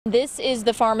This is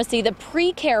the pharmacy, the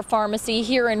pre-care pharmacy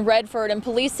here in Redford, and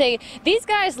police say these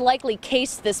guys likely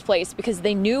cased this place because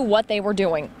they knew what they were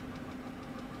doing.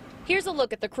 Here's a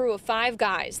look at the crew of 5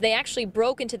 guys. They actually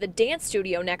broke into the dance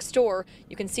studio next door.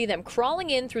 You can see them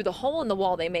crawling in through the hole in the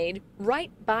wall they made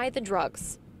right by the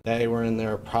drugs. They were in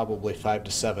there probably 5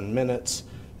 to 7 minutes.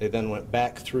 They then went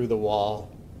back through the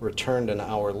wall, returned an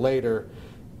hour later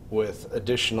with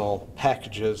additional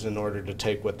packages in order to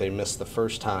take what they missed the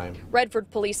first time. Redford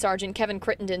Police Sergeant Kevin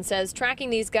Crittenden says tracking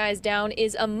these guys down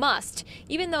is a must,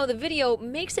 even though the video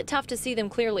makes it tough to see them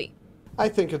clearly. I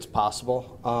think it's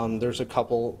possible. There's a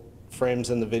couple frames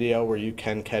in the video where you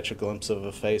can catch a glimpse of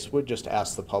a face. We'd just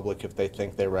ask the public if they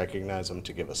think they recognize them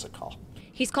to give us a call.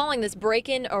 He's calling this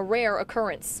break-in a rare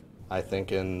occurrence. I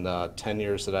think in 10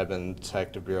 years that I've been in the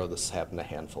Detective Bureau, this has happened a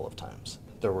handful of times.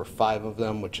 There were 5 of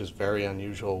them, which is very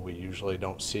unusual. We usually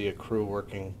don't see a crew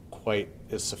working quite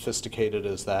as sophisticated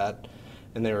as that.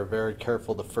 And they were very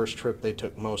careful. The first trip they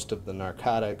took most of the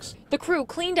narcotics. The crew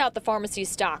cleaned out the pharmacy's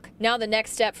stock. Now the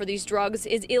next step for these drugs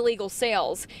is illegal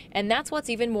sales, and that's what's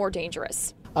even more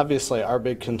dangerous. Obviously, our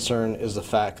big concern is the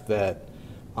fact that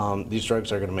these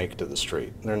drugs are going to make it to the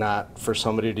street. They're not for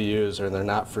somebody to use, or they're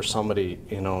not for somebody,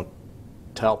 to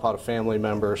help out a family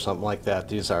member or something like that.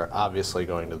 These are obviously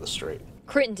going to the street.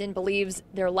 Crittenden believes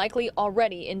they're likely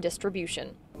already in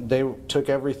distribution. They took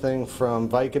everything from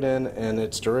Vicodin and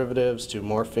its derivatives to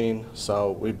morphine,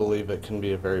 so we believe it can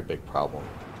be a very big problem.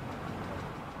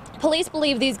 Police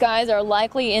believe these guys are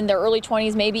likely in their early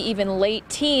 20s, maybe even late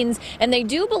teens, and they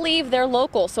do believe they're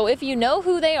local. So if you know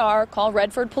who they are, call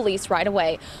Redford Police right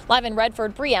away. Live in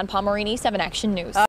Redford, Brianne Pomerini, 7 Action News.